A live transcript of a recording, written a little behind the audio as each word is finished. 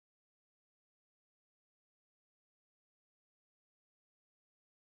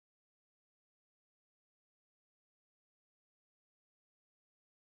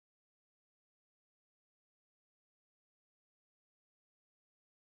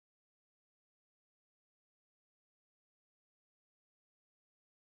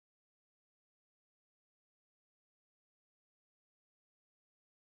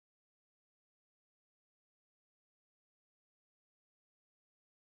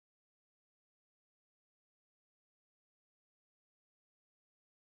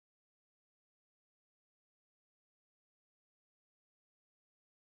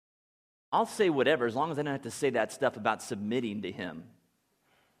I'll say whatever as long as I don't have to say that stuff about submitting to him.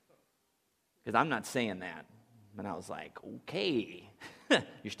 Because I'm not saying that. And I was like, okay.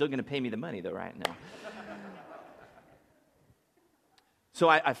 You're still going to pay me the money though, right? No. So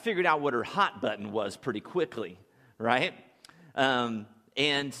I figured out what her hot button was pretty quickly, right?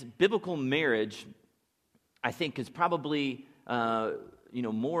 And biblical marriage, I think, is probably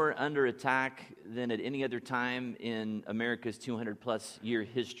more under attack than at any other time in America's 200-plus year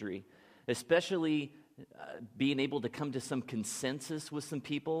history, especially being able to come to some consensus with some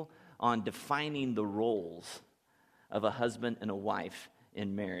people on defining the roles of a husband and a wife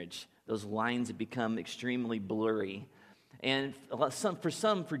in marriage. Those lines have become extremely blurry. And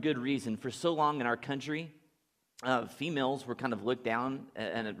for good reason. For so long in our country, females were kind of looked down,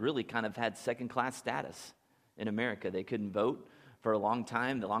 and it really kind of had second-class status in America. They couldn't vote for a long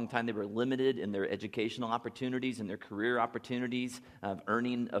time. The long time they were limited in their educational opportunities and their career opportunities of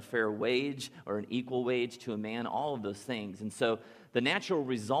earning a fair wage or an equal wage to a man, all of those things. And so the natural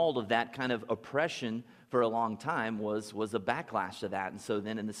result of that kind of oppression for a long time was a backlash to that. And so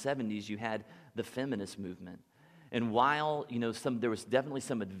then in the 70s, you had the feminist movement. And while, there was definitely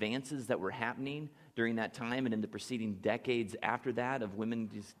some advances that were happening during that time and in the preceding decades after that of women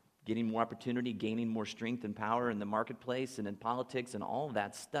just getting more opportunity, gaining more strength and power in the marketplace and in politics and all of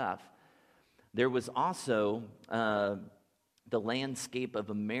that stuff, there was also the landscape of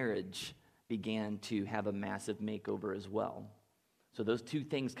a marriage began to have a massive makeover as well. So those two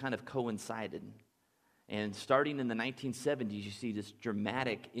things kind of coincided. And starting in the 1970s, you see this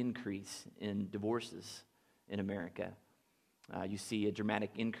dramatic increase in divorces in America. You see a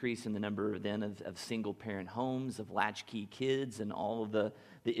dramatic increase in the number then of single-parent homes, of latchkey kids, and all of the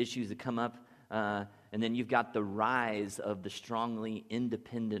issues that come up. And then you've got the rise of the strongly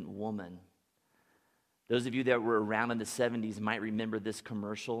independent woman. Those of you that were around in the 70s might remember this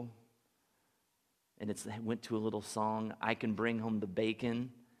commercial. And it went to a little song, I can bring home the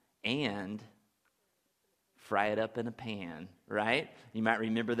bacon and fry it up in a pan, right? You might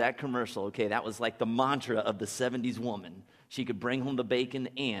remember that commercial. Okay, that was like the mantra of the 70s woman. She could bring home the bacon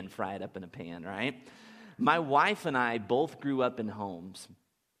and fry it up in a pan, right? My wife and I both grew up in homes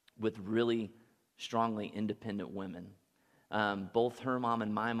with really strongly independent women. Both her mom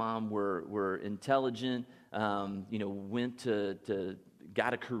and my mom were intelligent, went to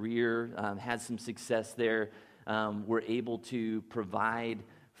got a career, had some success there, were able to provide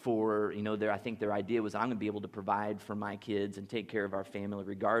for, I think their idea was I'm going to be able to provide for my kids and take care of our family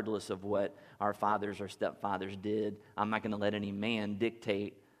regardless of what our fathers or stepfathers did. I'm not going to let any man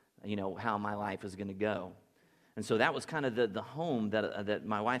dictate, how my life is going to go. And so that was kind of the home that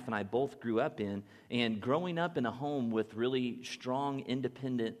my wife and I both grew up in. And growing up in a home with really strong,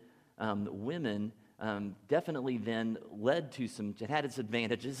 independent women definitely then led to it had its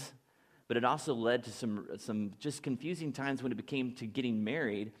advantages, but it also led to some just confusing times when it became to getting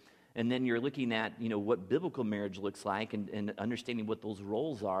married. And then you're looking at, what biblical marriage looks like and understanding what those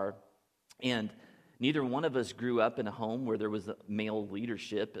roles are. And neither one of us grew up in a home where there was a male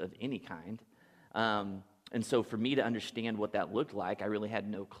leadership of any kind. And so for me to understand what that looked like, I really had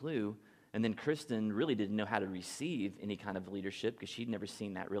no clue. And then Kristen really didn't know how to receive any kind of leadership because she'd never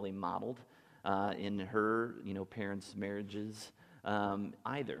seen that really modeled in her, parents' marriages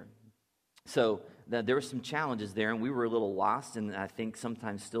either. So there were some challenges there, and we were a little lost, and I think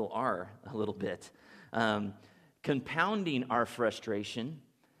sometimes still are a little bit. Compounding our frustration,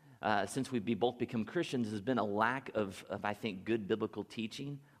 since we've both become Christians, has been a lack of, I think, good biblical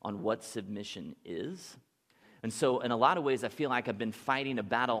teaching on what submission is. And so in a lot of ways, I feel like I've been fighting a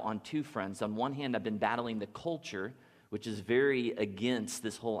battle on two fronts. On one hand, I've been battling the culture, which is very against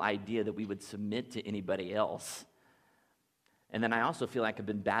this whole idea that we would submit to anybody else. And then I also feel like I've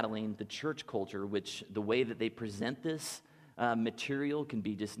been battling the church culture, which the way that they present this material can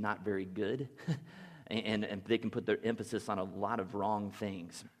be just not very good. and they can put their emphasis on a lot of wrong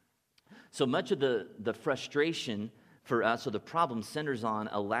things. So much of the frustration for us, or the problem, centers on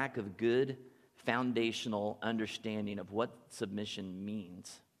a lack of good foundational understanding of what submission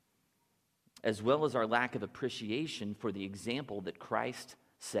means, as well as our lack of appreciation for the example that Christ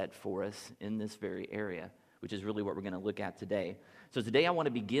set for us in this very area, which is really what we're going to look at today. So today I want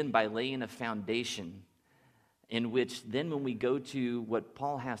to begin by laying a foundation in which then when we go to what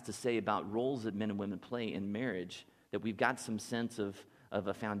Paul has to say about roles that men and women play in marriage, that we've got some sense of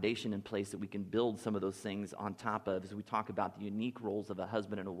a foundation in place that we can build some of those things on top of as we talk about the unique roles of a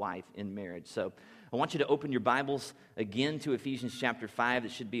husband and a wife in marriage. So I want you to open your Bibles again to Ephesians chapter 5.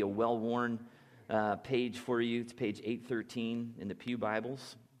 It should be a well-worn page for you. It's page 813 in the Pew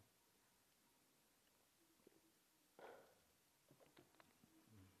Bibles.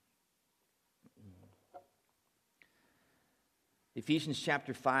 Ephesians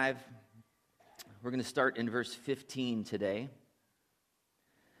chapter 5, we're going to start in verse 15 today.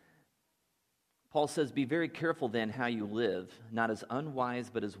 Paul says, "Be very careful then how you live, not as unwise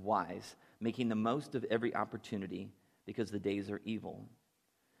but as wise, making the most of every opportunity, because the days are evil.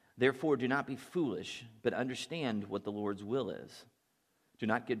 Therefore do not be foolish, but understand what the Lord's will is. Do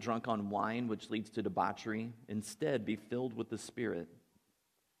not get drunk on wine, which leads to debauchery. Instead, be filled with the Spirit.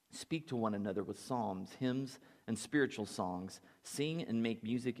 Speak to one another with psalms, hymns, and spiritual songs. Sing and make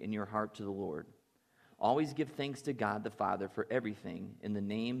music in your heart to the Lord. Always give thanks to God the Father for everything in the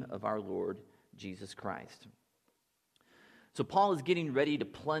name of our Lord Jesus Christ." So Paul is getting ready to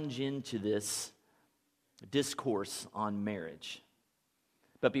plunge into this discourse on marriage.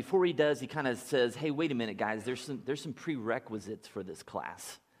 But before he does, he kind of says, hey, wait a minute, guys, there's some prerequisites for this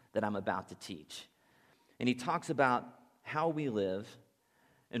class that I'm about to teach. And he talks about how we live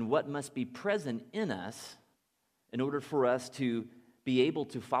and what must be present in us in order for us to be able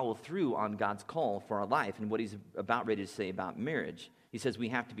to follow through on God's call for our life and what he's about ready to say about marriage. He says we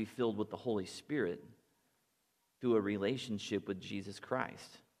have to be filled with the Holy Spirit through a relationship with Jesus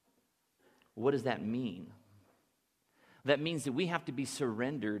Christ. What does that mean? That means that we have to be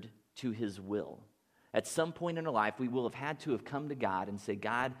surrendered to his will. At some point in our life, we will have had to have come to God and say,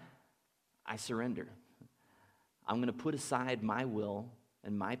 God, I surrender. I'm going to put aside my will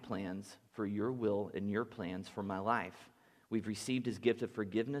and my plans for your will and your plans for my life. We've received his gift of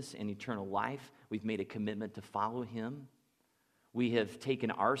forgiveness and eternal life. We've made a commitment to follow him. We have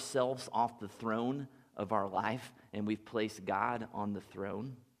taken ourselves off the throne of our life, and we've placed God on the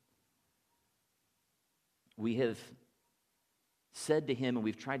throne. We have said to him, and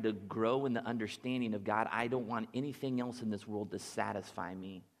we've tried to grow in the understanding of God, I don't want anything else in this world to satisfy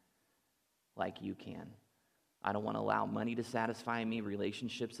me like you can. I don't want to allow money to satisfy me,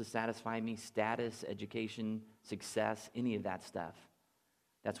 relationships to satisfy me, status, education, success, any of that stuff.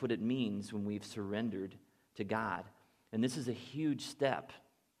 That's what it means when we've surrendered to God. And this is a huge step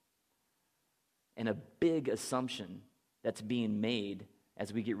and a big assumption that's being made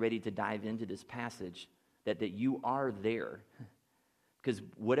as we get ready to dive into this passage, that you are there. Because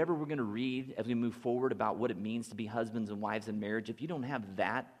whatever we're going to read as we move forward about what it means to be husbands and wives in marriage, if you don't have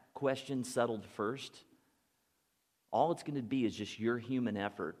that question settled first, all it's going to be is just your human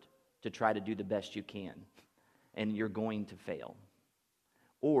effort to try to do the best you can. And you're going to fail.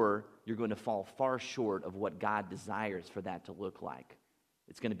 Or you're going to fall far short of what God desires for that to look like.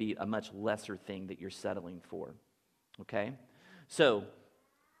 It's going to be a much lesser thing that you're settling for. Okay? So,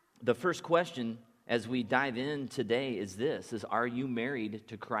 the first question as we dive in today is this, are you married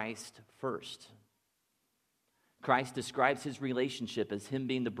to Christ first? Christ describes his relationship as him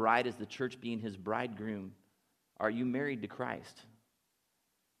being the bride, as the church being his bridegroom. Are you married to Christ?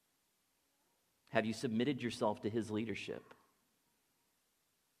 Have you submitted yourself to his leadership?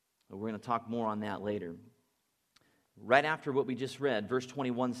 We're going to talk more on that later. Right after what we just read, verse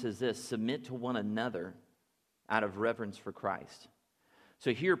 21 says this, submit to one another out of reverence for Christ.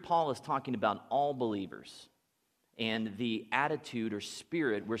 So here Paul is talking about all believers and the attitude or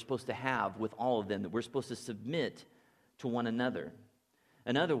spirit we're supposed to have with all of them, that we're supposed to submit to one another.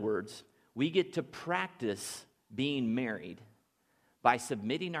 In other words, we get to practice being married by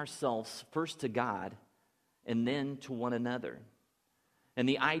submitting ourselves first to God and then to one another. And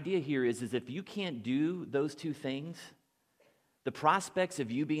the idea here is if you can't do those two things, the prospects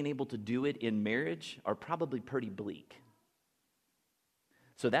of you being able to do it in marriage are probably pretty bleak.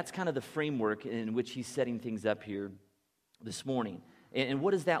 So that's kind of the framework in which he's setting things up here this morning. And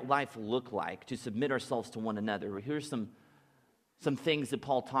what does that life look like, to submit ourselves to one another? Here's some things that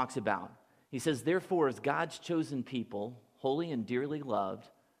Paul talks about. He says, therefore, as God's chosen people, holy and dearly loved,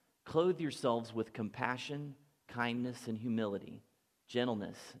 clothe yourselves with compassion, kindness, and humility,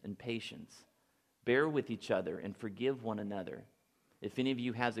 gentleness, and patience. Bear with each other and forgive one another. If any of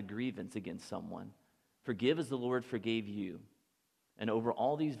you has a grievance against someone, forgive as the Lord forgave you. And over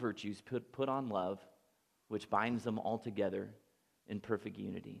all these virtues, put on love, which binds them all together in perfect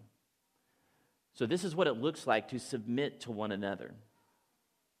unity. So this is what it looks like to submit to one another.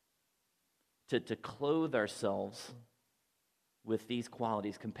 To clothe ourselves with these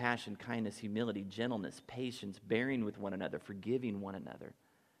qualities: compassion, kindness, humility, gentleness, patience, bearing with one another, forgiving one another.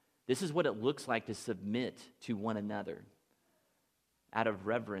 This is what it looks like to submit to one another out of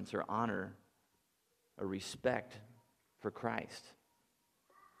reverence or honor or respect for Christ.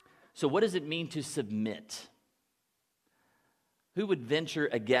 So what does it mean to submit? Who would venture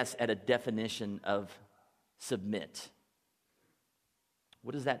a guess at a definition of submit?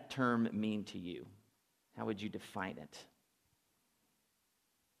 What does that term mean to you? How would you define it?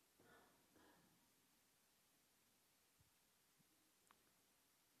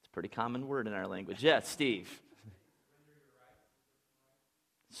 a pretty common word in our language. Yes, Steve.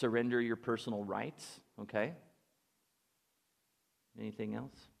 Surrender your personal rights. Okay. Anything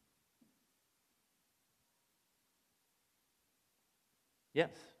else?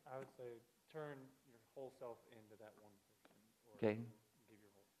 Yes. I would say turn your whole self into that one person. Or Okay. give your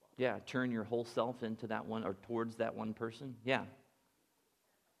whole spot. Yeah, turn your whole self into that one or towards that one person. Yeah.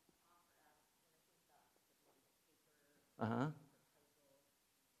 Uh-huh.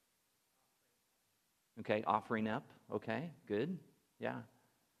 Okay, offering up. Okay, good. Yeah.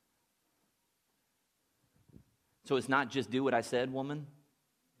 So it's not just do what I said, woman?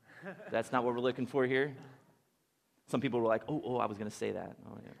 That's not what we're looking for here? Some people were like, oh, I was going to say that.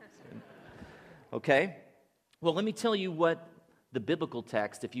 Oh, yeah. Okay. Well, let me tell you what the biblical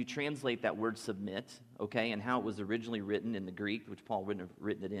text, if you translate that word submit, okay, and how it was originally written in the Greek, which Paul wouldn't have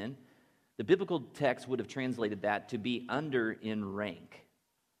written it in, the biblical text would have translated that to be under in rank.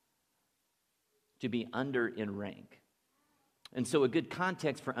 To be under in rank. And so a good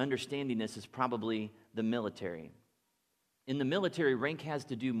context for understanding this is probably the military. In the military, rank has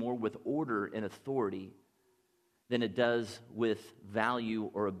to do more with order and authority than it does with value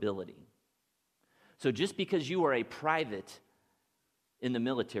or ability. So just because you are a private in the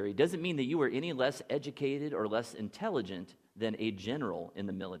military doesn't mean that you are any less educated or less intelligent than a general in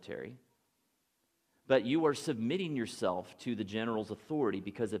the military. But you are submitting yourself to the general's authority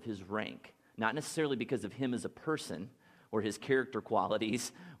because of his rank, not necessarily because of him as a person or his character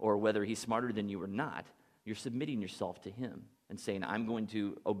qualities or whether he's smarter than you or not. You're submitting yourself to him and saying, I'm going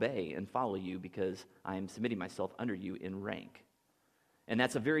to obey and follow you because I am submitting myself under you in rank. And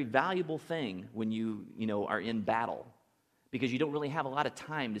that's a very valuable thing when you are in battle, because you don't really have a lot of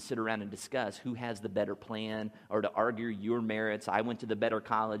time to sit around and discuss who has the better plan or to argue your merits. I went to the better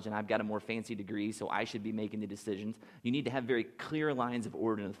college and I've got a more fancy degree, so I should be making the decisions. You need to have very clear lines of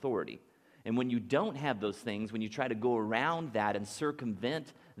order and authority. And when you don't have those things, when you try to go around that and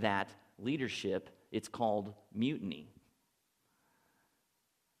circumvent that leadership, it's called mutiny.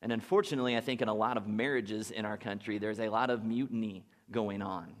 And unfortunately, I think in a lot of marriages in our country, there's a lot of mutiny going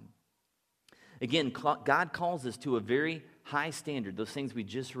on. Again, God calls us to a very high standard, those things we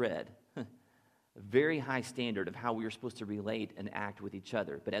just read, a very high standard of how we are supposed to relate and act with each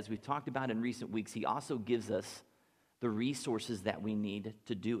other. But as we've talked about in recent weeks, he also gives us the resources that we need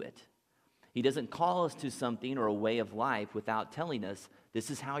to do it. He doesn't call us to something or a way of life without telling us, this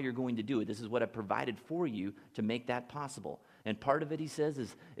is how you're going to do it. This is what I've provided for you to make that possible. And part of it, he says,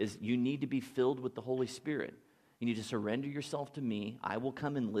 is you need to be filled with the Holy Spirit. You need to surrender yourself to me. I will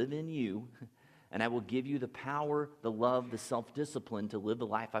come and live in you, and I will give you the power, the love, the self-discipline to live the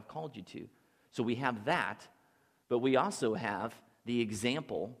life I've called you to. So we have that, but we also have the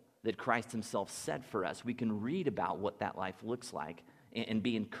example that Christ himself set for us. We can read about what that life looks like and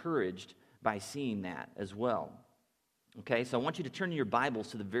be encouraged by seeing that as well. Okay, so I want you to turn in your Bibles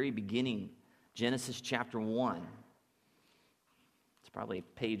to the very beginning, Genesis chapter 1. It's probably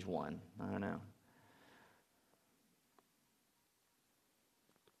page 1, I don't know.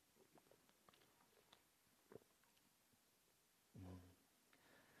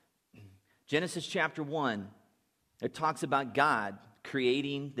 Genesis chapter 1, it talks about God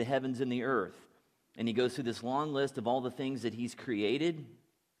creating the heavens and the earth. And he goes through this long list of all the things that he's created.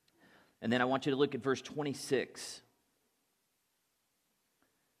 And then I want you to look at verse 26.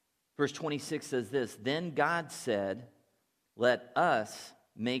 Verse 26 says this, then God said, let us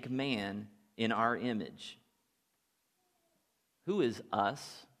make man in our image. Who is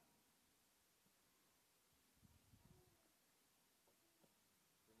us?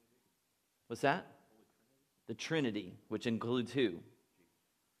 What's that? The Trinity, which includes who?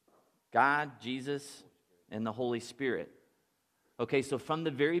 God, Jesus, and the Holy Spirit. Okay, so from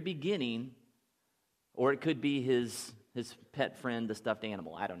the very beginning, or it could be his pet friend, the stuffed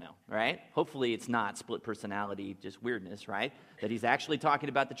animal, I don't know, right? Hopefully it's not split personality, just weirdness, right? That he's actually talking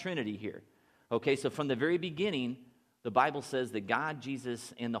about the Trinity here. Okay, so from the very beginning, the Bible says that God,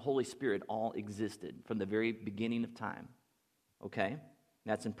 Jesus, and the Holy Spirit all existed from the very beginning of time. Okay?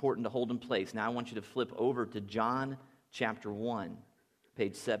 That's important to hold in place. Now I want you to flip over to John chapter 1,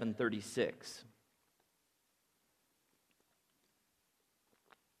 page 736.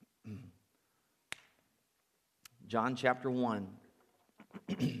 John chapter 1.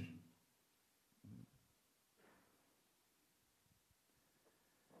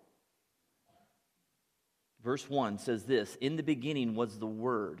 Verse 1 says this, in the beginning was the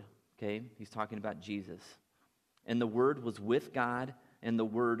Word. Okay, he's talking about Jesus. And the Word was with God, and the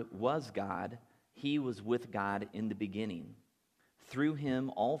Word was God. He was with God in the beginning. Through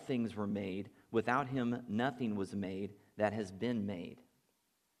him all things were made. Without him nothing was made that has been made.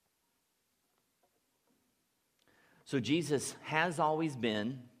 So Jesus has always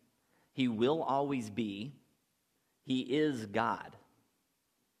been, he will always be, he is God.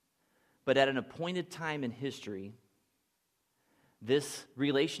 But at an appointed time in history, this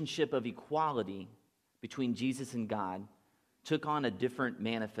relationship of equality between Jesus and God took on a different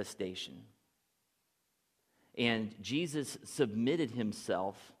manifestation. And Jesus submitted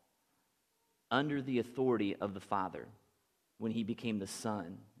himself under the authority of the Father when he became the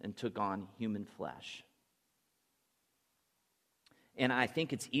Son and took on human flesh. And I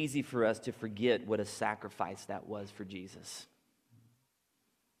think it's easy for us to forget what a sacrifice that was for Jesus.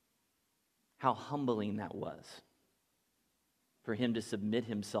 How humbling that was for him to submit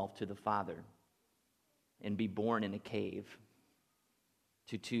himself to the Father and be born in a cave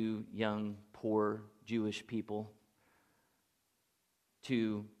to two young, poor Jewish people,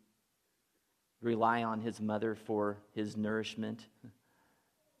 to rely on his mother for his nourishment,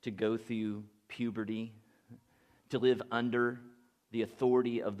 to go through puberty, to live under the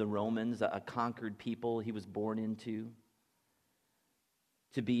authority of the Romans, a conquered people he was born into,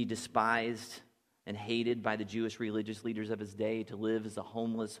 to be despised and hated by the Jewish religious leaders of his day, to live as a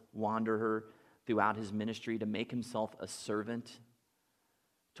homeless wanderer throughout his ministry, to make himself a servant,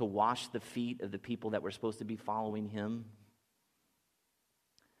 to wash the feet of the people that were supposed to be following him,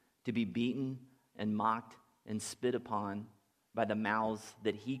 to be beaten and mocked and spit upon by the mouths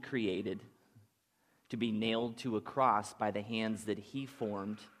that he created, to be nailed to a cross by the hands that he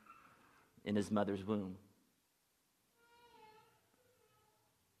formed in his mother's womb.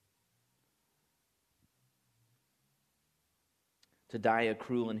 To die a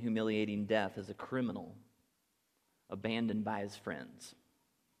cruel and humiliating death as a criminal, abandoned by his friends.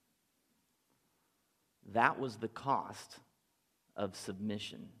 That was the cost of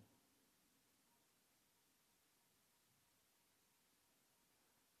submission.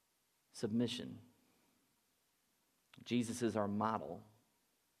 Submission. Jesus is our model.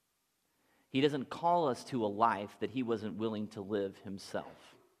 He doesn't call us to a life that he wasn't willing to live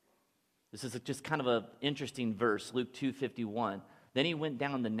himself. This is just kind of an interesting verse, Luke 2:51. Then he went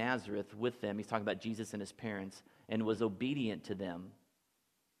down to Nazareth with them. He's talking about Jesus and his parents, and was obedient to them.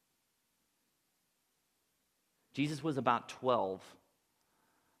 Jesus was about 12,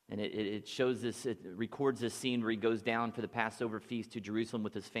 and it shows this, it records this scene where he goes down for the Passover feast to Jerusalem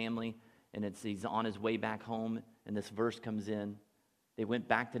with his family, and he's on his way back home, and this verse comes in. They went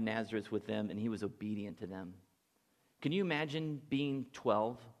back to Nazareth with them, and he was obedient to them. Can you imagine being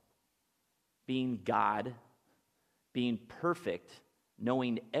 12, being God, being perfect,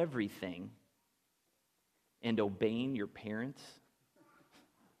 knowing everything, and obeying your parents?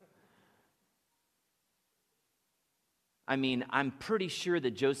 I mean, I'm pretty sure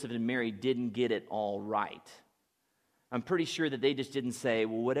that Joseph and Mary didn't get it all right. I'm pretty sure that they just didn't say,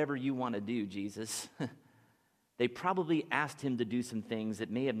 well, whatever you want to do, Jesus. They probably asked him to do some things that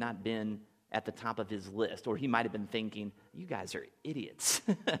may have not been at the top of his list, or he might have been thinking, you guys are idiots.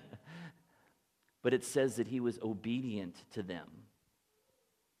 But it says that he was obedient to them.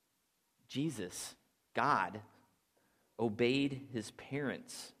 Jesus, God, obeyed his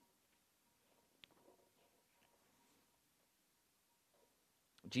parents.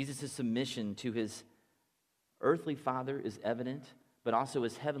 Jesus' submission to his earthly father is evident, but also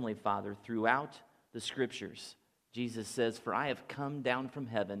his heavenly Father throughout the scriptures. Jesus says, "For I have come down from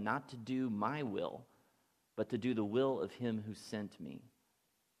heaven not to do my will, but to do the will of him who sent me."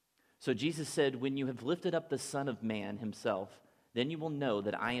 So Jesus said, "When you have lifted up the Son of Man himself, then you will know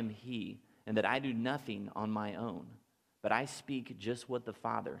that I am he, and that I do nothing on my own, but I speak just what the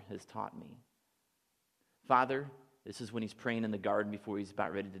Father has taught me." Father, this is when he's praying in the garden before he's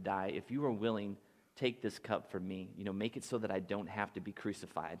about ready to die. If you are willing, take this cup from me. Make it so that I don't have to be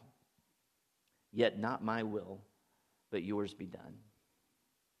crucified. Yet not my will, but yours be done.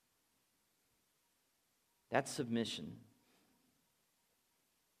 That's submission.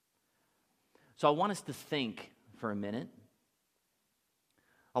 So I want us to think for a minute.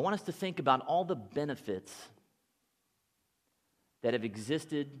 I want us to think about all the benefits that have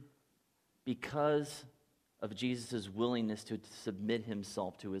existed because of Jesus' willingness to submit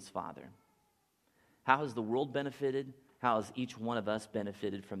himself to his Father. How has the world benefited? How has each one of us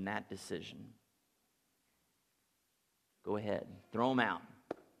benefited from that decision? Go ahead, throw them out.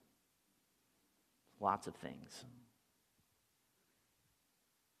 Lots of things.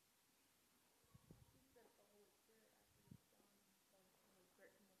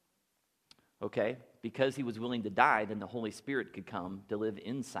 Okay, because he was willing to die, then the Holy Spirit could come to live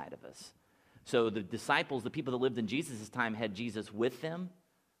inside of us. So the disciples, the people that lived in Jesus' time, had Jesus with them.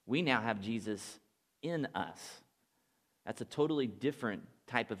 We now have Jesus in us. That's a totally different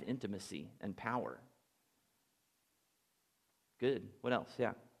type of intimacy and power. Good. What else?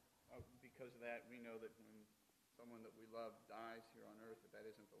 Yeah. Because of that, we know that when someone that we love dies here on earth, that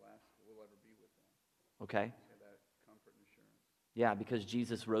isn't the last that we'll ever be with them. Okay. So that comfort and assurance. Yeah, because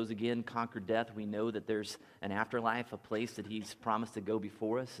Jesus rose again, conquered death, we know that there's an afterlife, a place that he's promised to go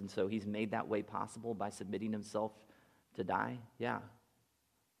before us, and so he's made that way possible by submitting himself to die. Yeah.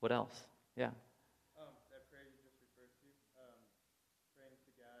 What else? Yeah. That prayer you just referred to, praying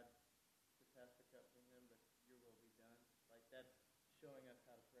to God, this has to cut from him, but your will be done. Like that's showing us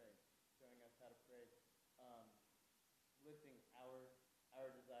how to pray, lifting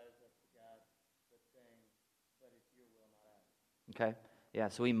our desires up to God, but saying, but it's your will, not ours. Okay. Yeah,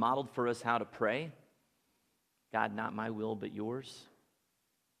 so he modeled for us how to pray. God, not my will, but yours.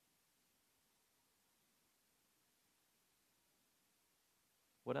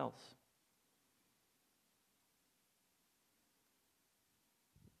 What else?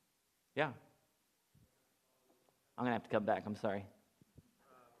 Yeah. I'm going to have to come back. I'm sorry.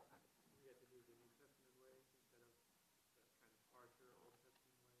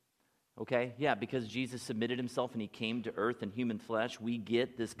 Okay, yeah, because Jesus submitted himself and he came to earth in human flesh, we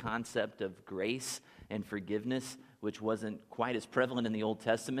get this concept of grace and forgiveness, which wasn't quite as prevalent in the Old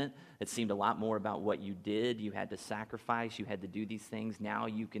Testament. It seemed a lot more about what you did. You had to sacrifice. You had to do these things. Now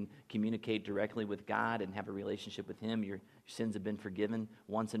you can communicate directly with God and have a relationship with him. Your sins have been forgiven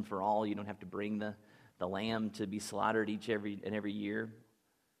once and for all. You don't have to bring the lamb to be slaughtered every year.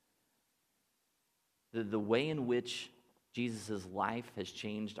 The way in which Jesus' life has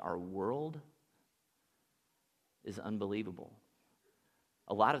changed our world is unbelievable.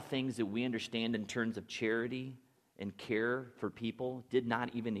 A lot of things that we understand in terms of charity and care for people did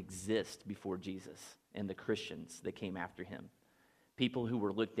not even exist before Jesus and the Christians that came after him. People who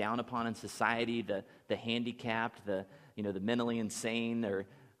were looked down upon in society, the handicapped, the mentally insane, or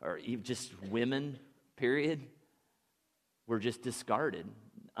even just women, period, were just discarded,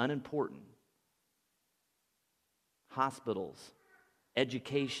 unimportant. Hospitals,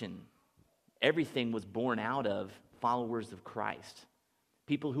 education, everything was born out of followers of Christ.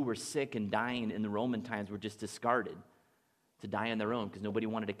 People who were sick and dying in the Roman times were just discarded to die on their own because nobody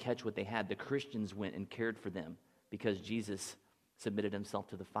wanted to catch what they had. The Christians went and cared for them because Jesus submitted himself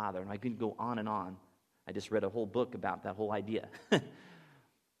to the Father. And I could go on and on. I just read a whole book about that whole idea.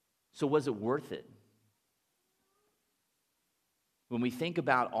 So was it worth it? When we think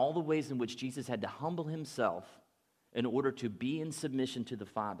about all the ways in which Jesus had to humble himself in order to be in submission to the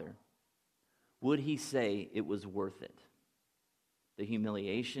Father, would he say it was worth it? The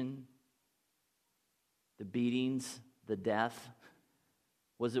humiliation, the beatings, the death,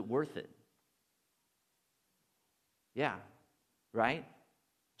 was it worth it? Yeah, right?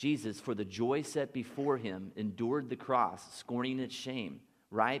 Jesus, for the joy set before him, endured the cross, scorning its shame,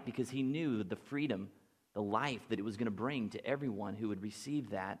 right? Because he knew the freedom, the life that it was going to bring to everyone who would receive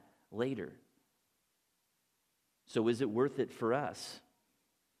that later. So is it worth it for us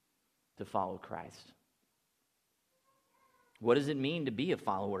to follow Christ? What does it mean to be a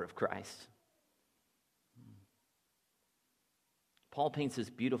follower of Christ? Paul paints this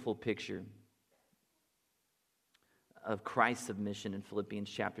beautiful picture of Christ's submission in Philippians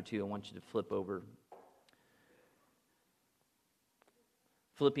chapter 2. I want you to flip over.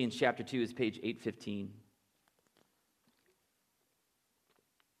 Philippians chapter 2 is page 815.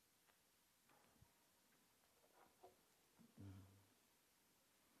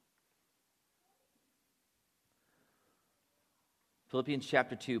 Philippians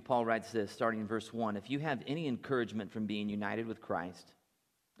chapter 2, Paul writes this, starting in verse 1. If you have any encouragement from being united with Christ,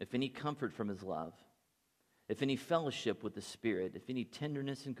 if any comfort from his love, if any fellowship with the Spirit, if any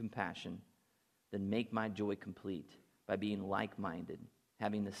tenderness and compassion, then make my joy complete by being like-minded,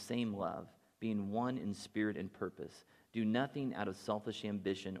 having the same love, being one in spirit and purpose. Do nothing out of selfish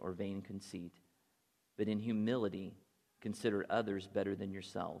ambition or vain conceit, but in humility consider others better than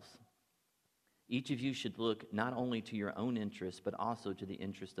yourselves. Each of you should look not only to your own interest, but also to the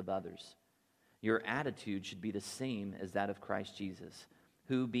interest of others. Your attitude should be the same as that of Christ Jesus,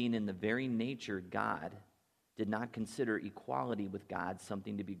 who, being in the very nature God, did not consider equality with God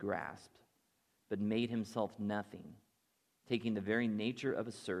something to be grasped, but made himself nothing, taking the very nature of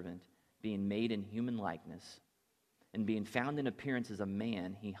a servant, being made in human likeness, and being found in appearance as a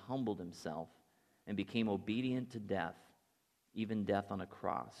man, he humbled himself and became obedient to death, even death on a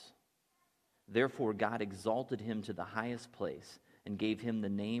cross. Therefore, God exalted him to the highest place and gave him the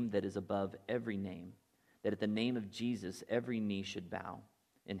name that is above every name, that at the name of Jesus every knee should bow,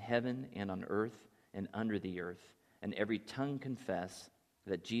 in heaven and on earth and under the earth, and every tongue confess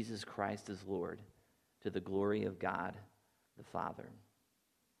that Jesus Christ is Lord, to the glory of God the Father.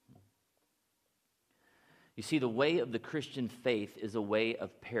 You see, the way of the Christian faith is a way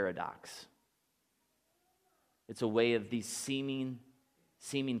of paradox. It's a way of these seeming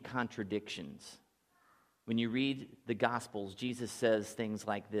contradictions. When you read the Gospels, Jesus says things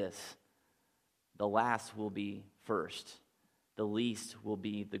like this: the last will be first, the least will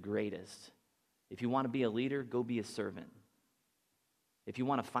be the greatest. If you want to be a leader, go be a servant. If you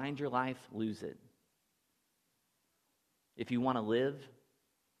want to find your life, lose it. If you want to live,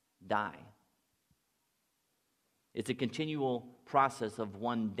 die. It's a continual process of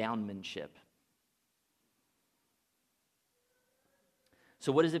one-downmanship.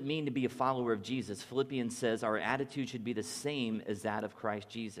 So what does it mean to be a follower of Jesus? Philippians says our attitude should be the same as that of Christ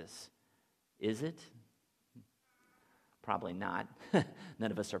Jesus. Is it? Probably not.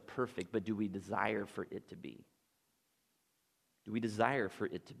 None of us are perfect, but do we desire for it to be? Do we desire for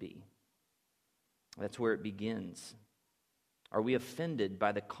it to be? That's where it begins. Are we offended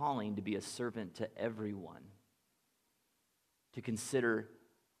by the calling to be a servant to everyone? To consider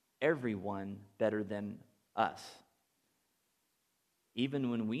everyone better than us?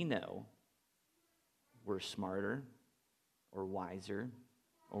 Even when we know we're smarter or wiser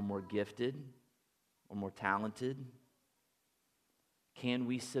or more gifted or more talented, can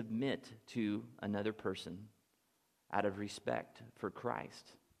we submit to another person out of respect for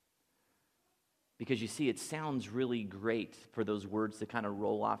Christ? Because you see, it sounds really great for those words to kind of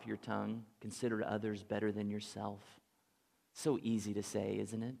roll off your tongue. Consider others better than yourself. So easy to say,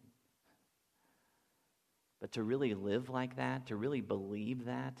 isn't it? But to really live like that, to really believe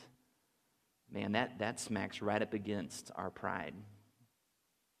that, man, that smacks right up against our pride.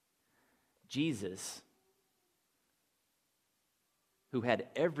 Jesus, who had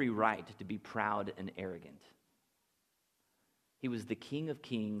every right to be proud and arrogant. He was the King of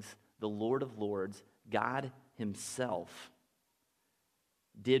Kings, the Lord of Lords. God himself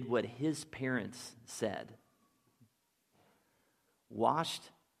did what his parents said. Washed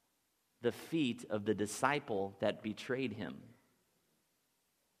the feet of the disciple that betrayed him.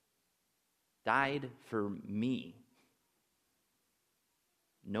 Died for me.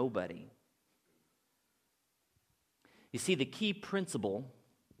 Nobody. You see, the key principle,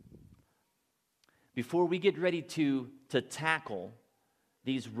 before we get ready to tackle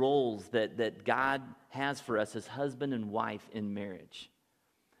these roles that God has for us as husband and wife in marriage,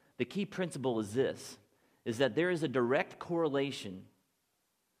 the key principle is this, is that there is a direct correlation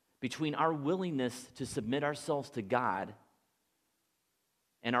between our willingness to submit ourselves to God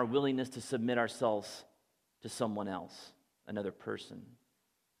and our willingness to submit ourselves to someone else, another person.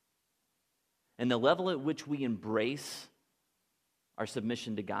 And the level at which we embrace our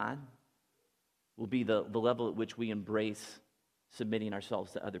submission to God will be the level at which we embrace submitting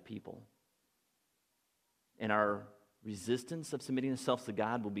ourselves to other people. And our resistance of submitting ourselves to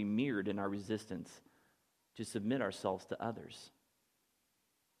God will be mirrored in our resistance to submit ourselves to others.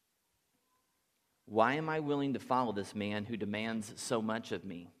 Why am I willing to follow this man who demands so much of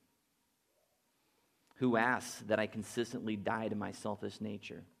me? Who asks that I consistently die to my selfish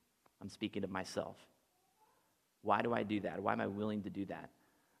nature? I'm speaking of myself. Why do I do that? Why am I willing to do that?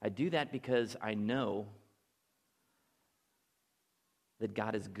 I do that because I know that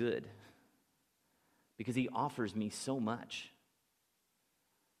God is good. Because he offers me so much.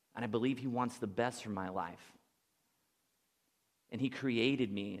 And I believe he wants the best for my life. And he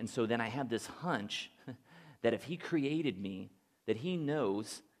created me. And so then I have this hunch that if he created me, that he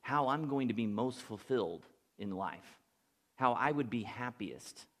knows how I'm going to be most fulfilled in life. How I would be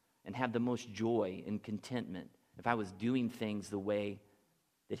happiest and have the most joy and contentment if I was doing things the way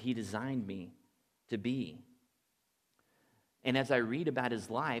that he designed me to be. And as I read about his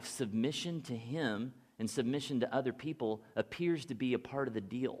life, submission to him and submission to other people appears to be a part of the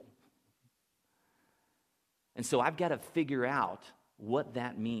deal. And so I've got to figure out what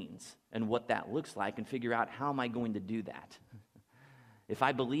that means and what that looks like and figure out how am I going to do that. If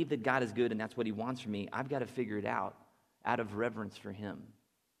I believe that God is good and that's what he wants from me, I've got to figure it out of reverence for him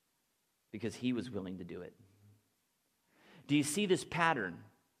because he was willing to do it. Do you see this pattern?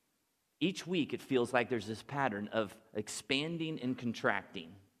 Each week it feels like there's this pattern of expanding and contracting.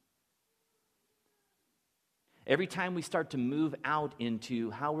 Every time we start to move out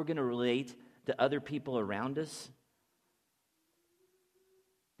into how we're going to relate to other people around us,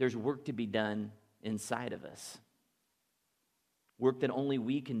 there's work to be done inside of us. Work that only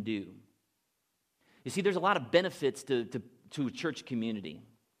we can do. You see, there's a lot of benefits to a church community.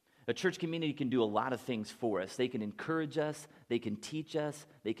 A church community can do a lot of things for us. They can encourage us, they can teach us,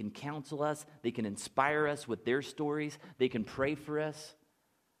 they can counsel us, they can inspire us with their stories, they can pray for us.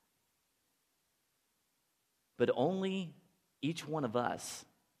 But only each one of us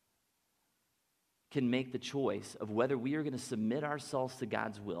can make the choice of whether we are going to submit ourselves to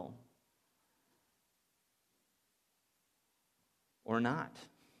God's will or not.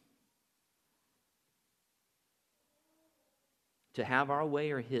 To have our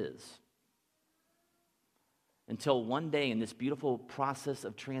way or His. Until one day in this beautiful process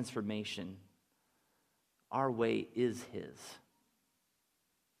of transformation, our way is His.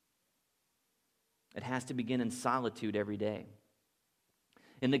 It has to begin in solitude every day.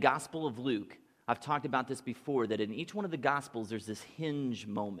 In the Gospel of Luke, I've talked about this before, that in each one of the Gospels there's this hinge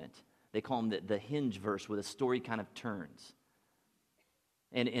moment. They call them the hinge verse, where the story kind of turns.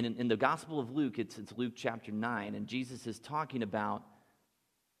 And in the Gospel of Luke, it's Luke chapter 9, and Jesus is talking to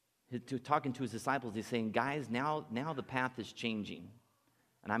his disciples. He's saying, guys, now the path is changing,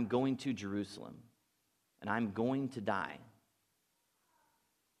 and I'm going to Jerusalem, and I'm going to die,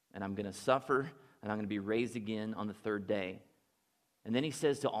 and I'm going to suffer, and I'm going to be raised again on the third day. And then he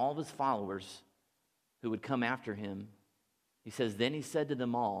says to all of his followers who would come after him, then he said to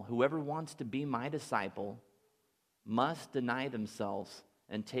them all, whoever wants to be my disciple must deny themselves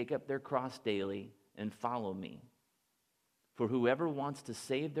and take up their cross daily and follow me. For whoever wants to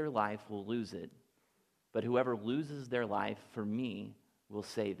save their life will lose it, but whoever loses their life for me will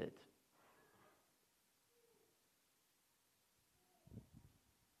save it.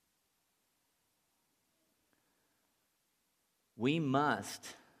 We must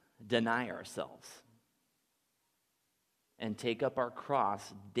deny ourselves and take up our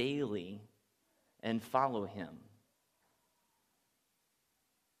cross daily and follow Him.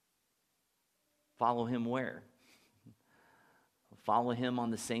 Follow Him where? Follow Him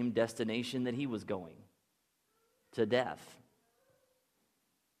on the same destination that He was going, to death.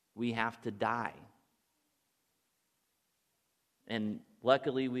 We have to die. And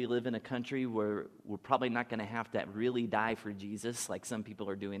luckily, we live in a country where we're probably not going to have to really die for Jesus like some people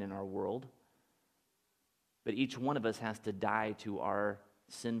are doing in our world. But each one of us has to die to our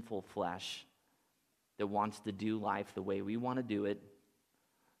sinful flesh that wants to do life the way we want to do it,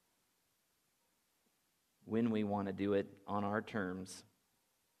 when we want to do it, on our terms.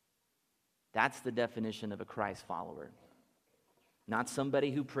 That's the definition of a Christ follower. Not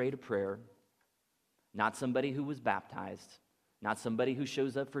somebody who prayed a prayer, not somebody who was baptized, not somebody who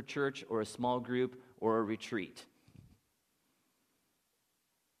shows up for church or a small group or a retreat.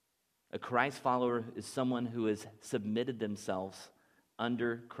 A Christ follower is someone who has submitted themselves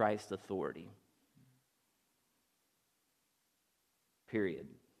under Christ's authority. Period.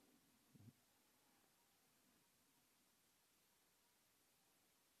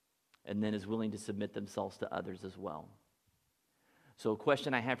 And then is willing to submit themselves to others as well. So a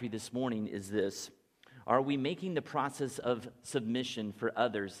question I have for you this morning is this: are we making the process of submission for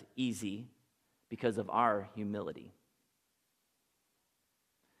others easy because of our humility?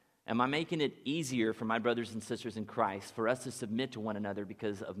 Am I making it easier for my brothers and sisters in Christ for us to submit to one another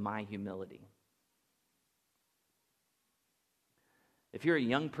because of my humility? If you're a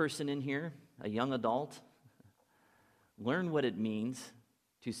young person in here, a young adult, learn what it means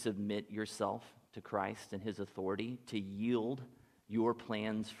to submit yourself to Christ and His authority, to yield your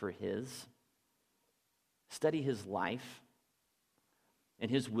plans for His. Study His life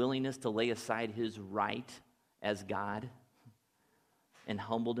and His willingness to lay aside His right as God and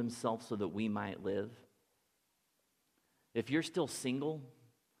humbled Himself so that we might live. If you're still single,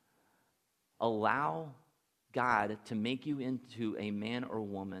 allow God to make you into a man or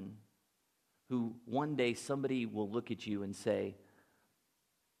woman who one day somebody will look at you and say,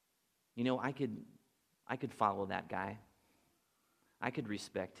 you know, I could follow that guy. I could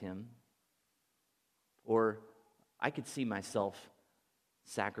respect him. Or I could see myself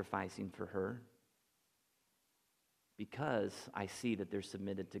sacrificing for her because I see that they're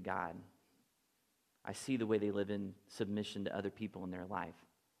submitted to God. I see the way they live in submission to other people in their life.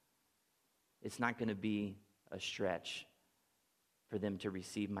 It's not going to be a stretch for them to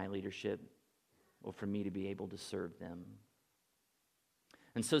receive my leadership or for me to be able to serve them.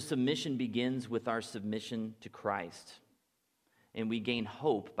 And so submission begins with our submission to Christ. And we gain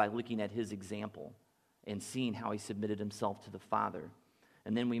hope by looking at His example and seeing how He submitted Himself to the Father.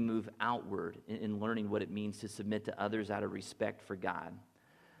 And then we move outward in learning what it means to submit to others out of respect for God.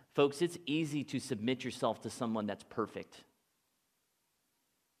 Folks, it's easy to submit yourself to someone that's perfect.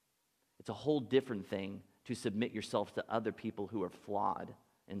 It's a whole different thing to submit yourself to other people who are flawed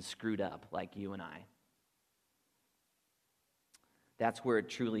and screwed up like you and I. That's where it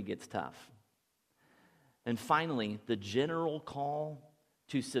truly gets tough. And finally, the general call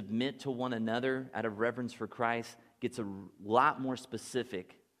to submit to one another out of reverence for Christ gets a lot more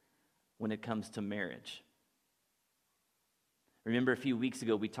specific when it comes to marriage. Remember a few weeks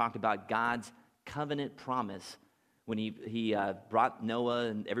ago we talked about God's covenant promise when he brought Noah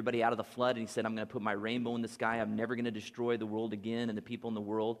and everybody out of the flood, and he said, I'm going to put my rainbow in the sky. I'm never going to destroy the world again and the people in the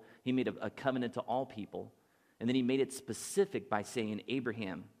world. He made a covenant to all people. And then he made it specific by saying,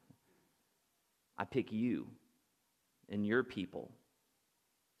 Abraham, I pick you and your people.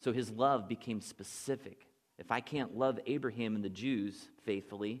 So his love became specific. If I can't love Abraham and the Jews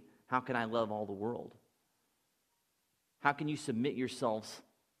faithfully, how can I love all the world? How can you submit yourselves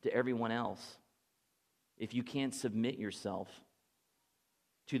to everyone else if you can't submit yourself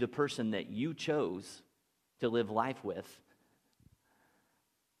to the person that you chose to live life with?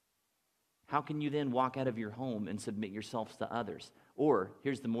 How can you then walk out of your home and submit yourselves to others? Or,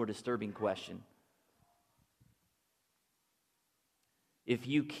 here's the more disturbing question. If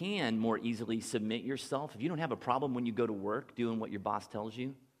you can more easily submit yourself, if you don't have a problem when you go to work doing what your boss tells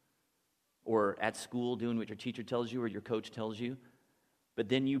you, or at school doing what your teacher tells you or your coach tells you, but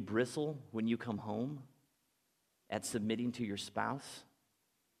then you bristle when you come home at submitting to your spouse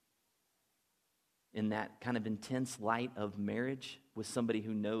in that kind of intense light of marriage with somebody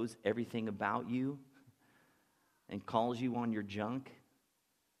who knows everything about you and calls you on your junk.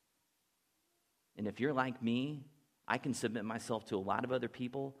 And if you're like me, I can submit myself to a lot of other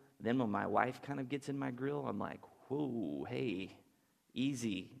people. Then when my wife kind of gets in my grill, I'm like, whoa, hey,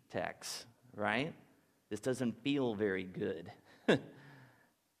 easy, Tex, right? This doesn't feel very good.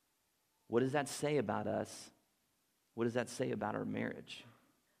 What does that say about us? What does that say about our marriage?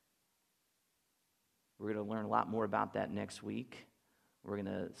 We're going to learn a lot more about that next week. We're going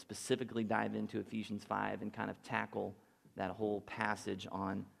to specifically dive into Ephesians 5 and kind of tackle that whole passage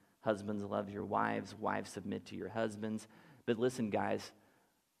on husbands, love your wives, wives, submit to your husbands. But listen, guys,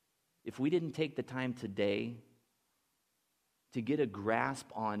 if we didn't take the time today to get a grasp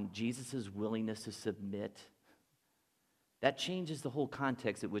on Jesus' willingness to submit, that changes the whole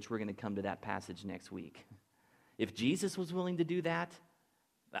context at which we're going to come to that passage next week. If Jesus was willing to do that,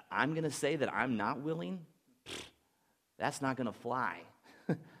 I'm going to say that I'm not willing. That's not going to fly.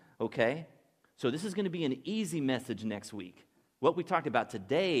 Okay? So this is going to be an easy message next week. What we talked about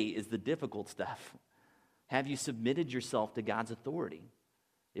today is the difficult stuff. Have you submitted yourself to God's authority?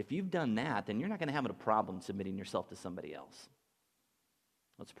 If you've done that, then you're not going to have a problem submitting yourself to somebody else.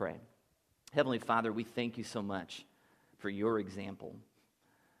 Let's pray. Heavenly Father, we thank you so much for your example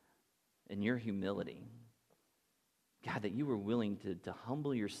and your humility. God, that you were willing to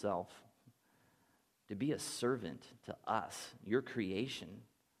humble yourself, to be a servant to us, your creation.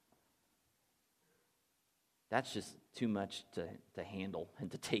 That's just too much to handle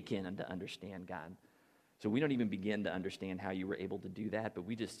and to take in and to understand, God. So we don't even begin to understand how you were able to do that, but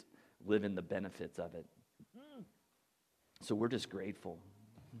we just live in the benefits of it. So we're just grateful.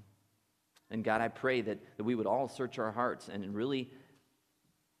 And God, I pray that we would all search our hearts and really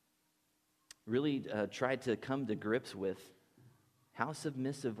try to come to grips with how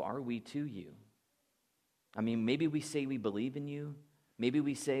submissive are we to you? I mean, maybe we say we believe in you. Maybe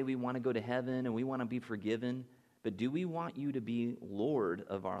we say we want to go to heaven and we want to be forgiven. But do we want you to be Lord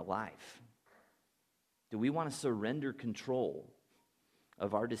of our life? Do we want to surrender control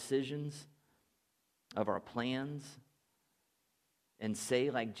of our decisions, of our plans, and say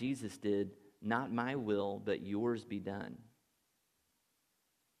like Jesus did, not my will, but yours be done?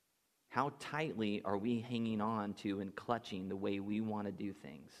 How tightly are we hanging on to and clutching the way we want to do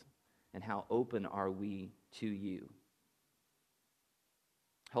things? And how open are we to you?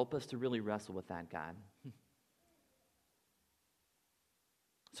 Help us to really wrestle with that, God,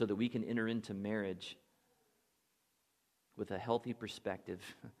 so that we can enter into marriage with a healthy perspective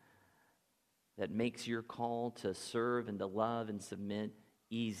that makes your call to serve and to love and submit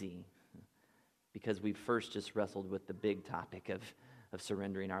easy, because we've first just wrestled with the big topic of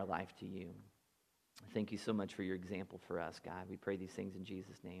surrendering our life to you. Thank you so much for your example for us, God. We pray these things in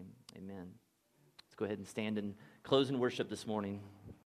Jesus' name. Amen. Let's go ahead and stand and close in worship this morning.